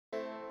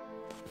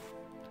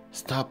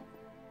Stop.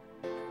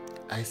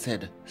 I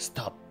said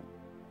stop.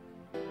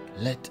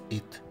 Let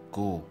it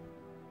go.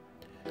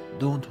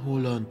 Don't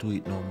hold on to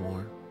it no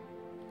more.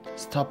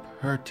 Stop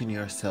hurting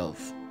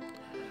yourself.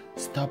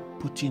 Stop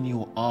putting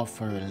you off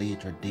for a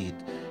later date.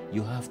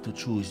 You have to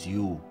choose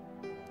you.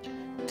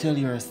 Tell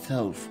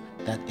yourself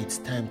that it's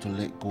time to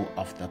let go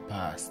of the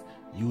past.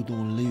 You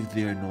don't live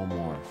there no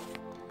more.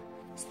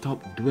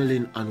 Stop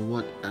dwelling on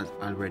what has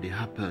already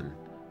happened.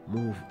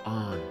 Move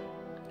on.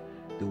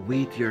 The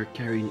weight you're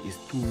carrying is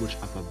too much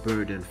of a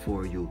burden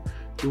for you.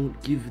 Don't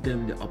give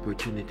them the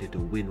opportunity to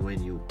win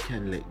when you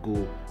can let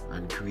go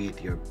and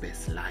create your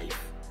best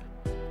life.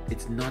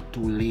 It's not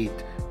too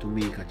late to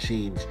make a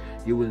change.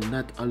 You will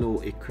not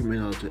allow a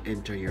criminal to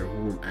enter your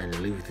home and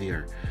live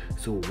there.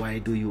 So why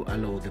do you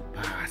allow the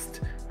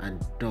past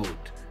and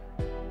doubt,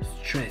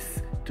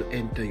 stress to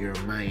enter your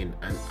mind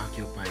and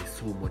occupy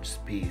so much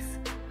space?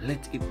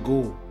 Let it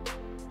go.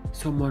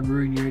 Someone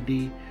ruin your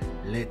day,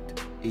 let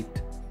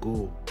it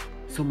go.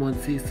 Someone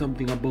say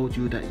something about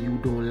you that you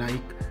don't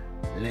like,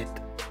 let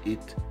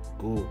it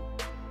go.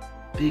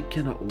 They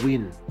cannot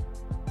win.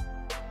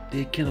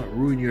 They cannot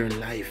ruin your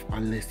life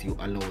unless you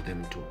allow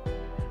them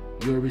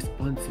to. Your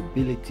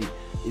responsibility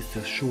is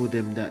to show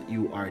them that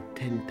you are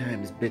 10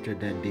 times better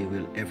than they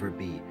will ever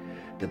be.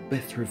 The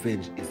best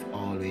revenge is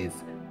always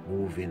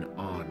moving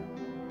on.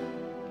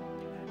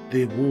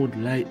 They won't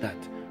like that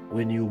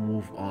when you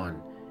move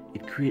on.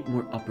 It creates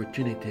more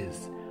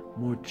opportunities,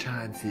 more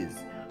chances,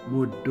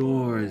 more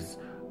doors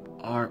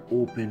are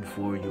open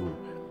for you.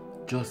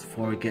 Just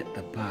forget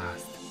the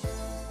past.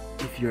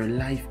 If your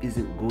life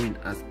isn't going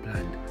as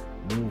planned,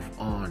 move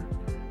on.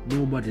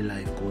 Nobody's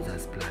life goes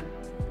as planned.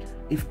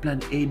 If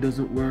plan A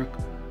doesn't work,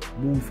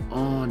 move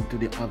on to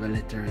the other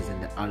letters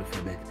in the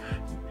alphabet.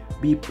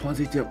 Be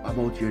positive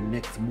about your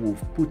next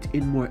move. Put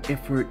in more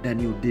effort than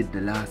you did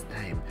the last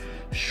time.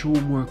 Show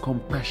more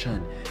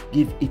compassion.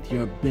 Give it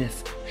your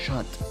best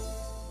shot.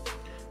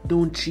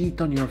 Don't cheat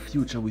on your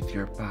future with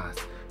your past.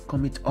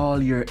 Commit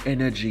all your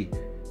energy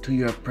to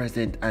your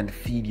present and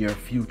feed your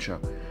future.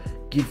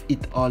 Give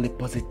it all the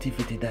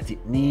positivity that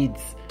it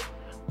needs.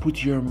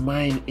 Put your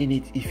mind in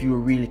it if you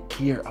really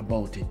care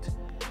about it.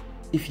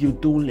 If you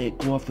don't let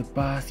go of the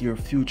past, your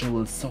future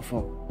will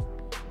suffer.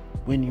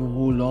 When you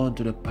hold on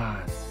to the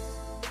past,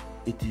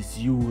 it is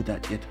you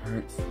that get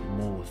hurt the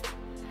most.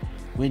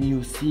 When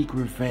you seek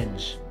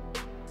revenge,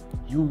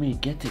 you may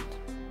get it,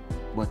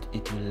 but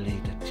it will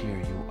later tear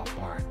you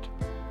apart.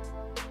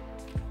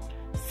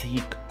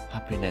 Seek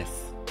happiness.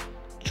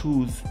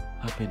 Choose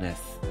happiness.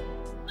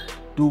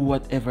 Do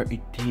whatever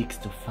it takes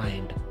to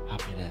find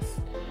happiness.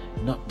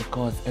 Not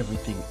because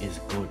everything is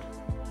good,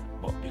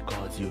 but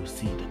because you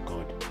see the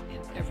good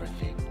in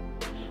everything.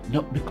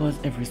 Not because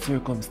every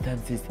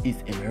circumstance is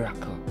a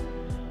miracle,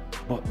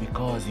 but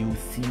because you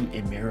see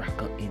a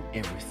miracle in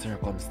every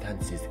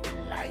circumstances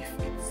in life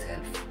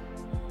itself.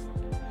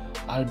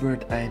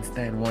 Albert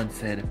Einstein once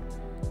said,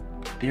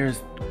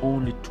 there's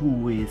only two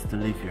ways to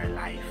live your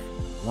life.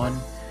 One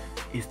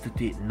is to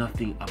take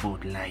nothing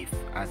about life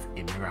as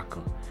a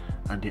miracle,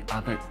 and the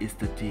other is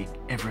to take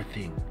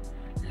everything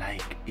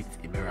like it's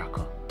a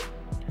miracle.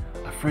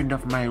 A friend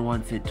of mine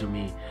once said to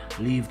me,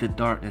 leave the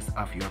darkness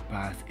of your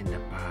past in the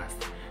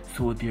past,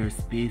 so there's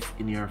space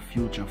in your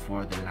future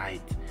for the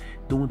light.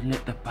 Don't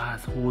let the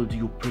past hold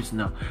you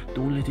prisoner.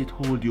 Don't let it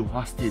hold you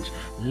hostage.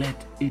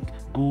 Let it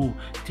go.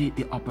 Take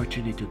the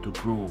opportunity to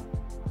grow.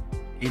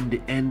 In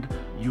the end,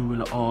 you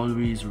will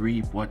always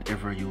reap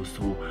whatever you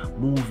sow.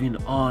 Moving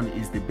on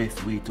is the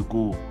best way to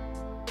go.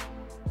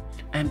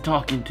 I'm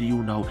talking to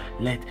you now.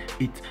 Let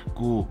it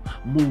go.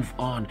 Move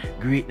on.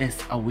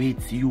 Greatness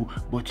awaits you,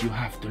 but you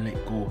have to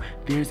let go.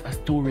 There's a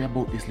story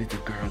about this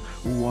little girl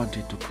who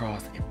wanted to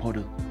cross a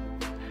puddle,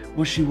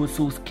 but she was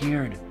so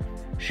scared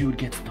she would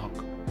get stuck.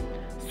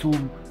 So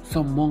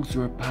some monks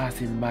were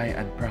passing by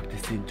and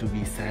practicing to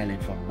be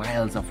silent for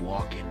miles of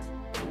walking.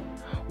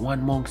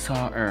 One monk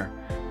saw her,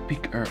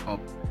 pick her up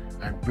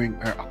and bring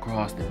her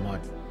across the mud.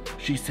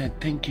 She said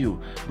thank you,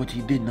 but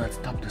he did not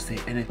stop to say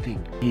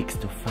anything. Takes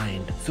to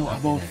find. So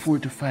about 4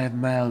 to 5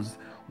 miles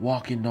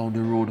walking down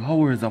the road,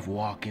 hours of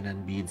walking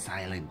and being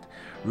silent,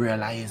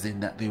 realizing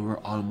that they were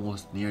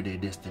almost near their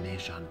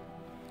destination.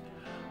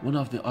 One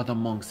of the other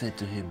monks said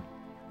to him,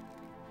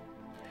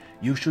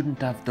 you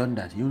shouldn't have done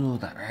that, you know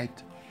that,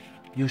 right?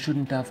 You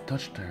shouldn't have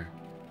touched her.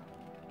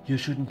 You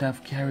shouldn't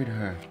have carried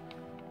her.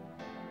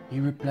 He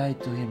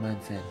replied to him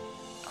and said,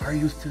 are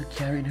you still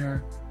carrying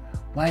her?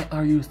 Why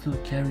are you still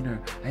carrying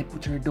her? I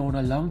put her down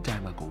a long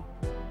time ago.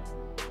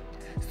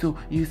 So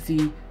you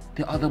see,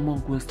 the other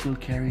monk was still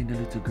carrying the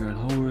little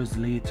girl hours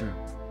later,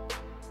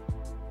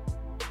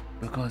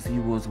 because he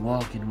was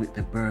walking with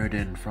the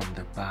burden from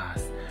the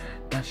past.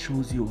 That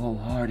shows you how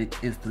hard it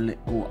is to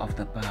let go of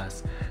the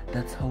past.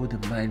 That's how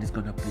the mind is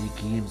gonna play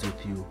games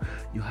with you.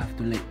 You have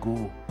to let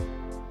go.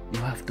 You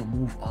have to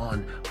move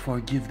on.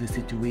 Forgive the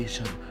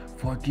situation.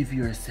 Forgive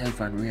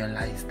yourself and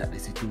realize that the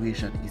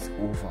situation is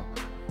over.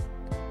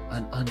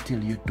 And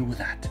until you do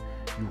that,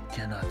 you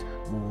cannot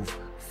move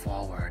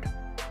forward.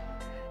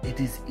 It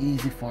is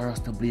easy for us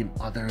to blame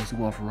others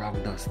who have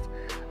wronged us,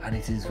 and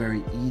it is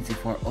very easy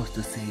for us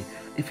to say,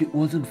 if it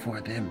wasn't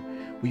for them,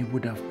 we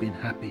would have been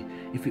happy.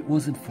 If it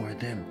wasn't for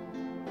them,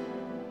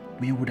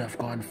 we would have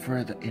gone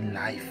further in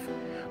life.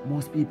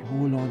 Most people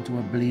hold on to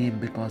a blame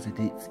because it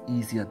is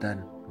easier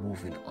than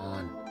moving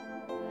on.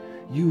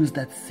 Use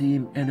that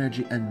same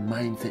energy and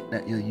mindset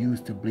that you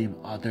used to blame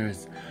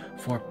others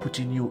for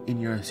putting you in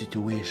your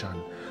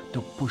situation to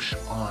push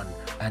on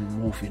and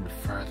moving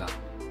further.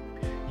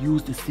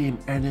 Use the same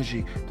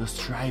energy to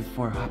strive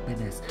for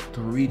happiness,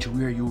 to reach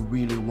where you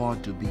really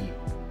want to be.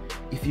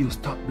 If you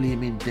stop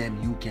blaming them,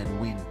 you can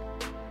win.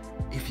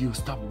 If you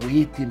stop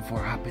waiting for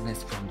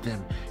happiness from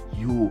them,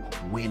 you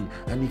win.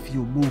 And if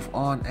you move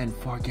on and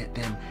forget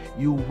them,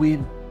 you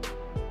win.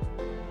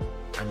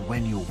 And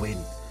when you win,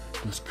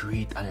 just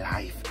create a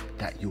life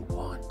that you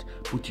want.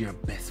 Put your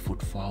best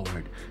foot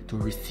forward to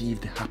receive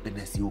the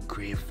happiness you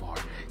crave for.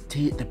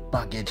 Take the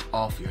baggage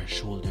off your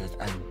shoulders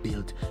and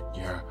build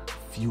your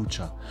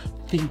future.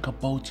 Think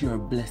about your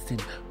blessing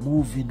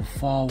moving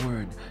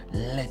forward.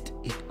 Let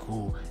it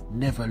go.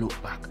 Never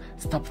look back.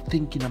 Stop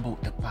thinking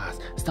about the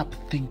past. Stop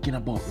thinking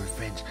about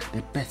revenge.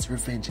 The best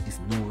revenge is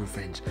no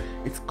revenge.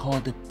 It's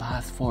called the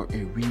past for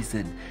a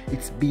reason.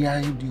 It's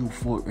behind you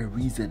for a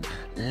reason.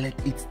 Let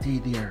it stay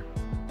there.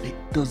 It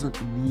doesn't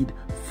need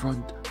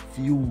front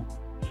view.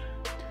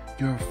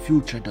 Your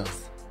future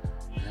does.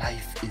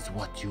 Life is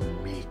what you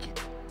make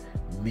it.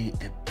 Make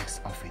the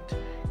best of it.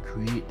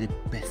 Create the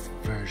best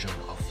version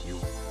of you.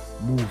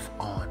 Move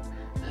on.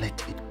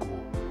 Let it go.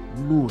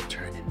 No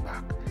turning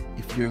back.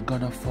 If you're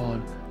gonna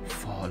fall,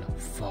 fall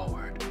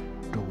forward.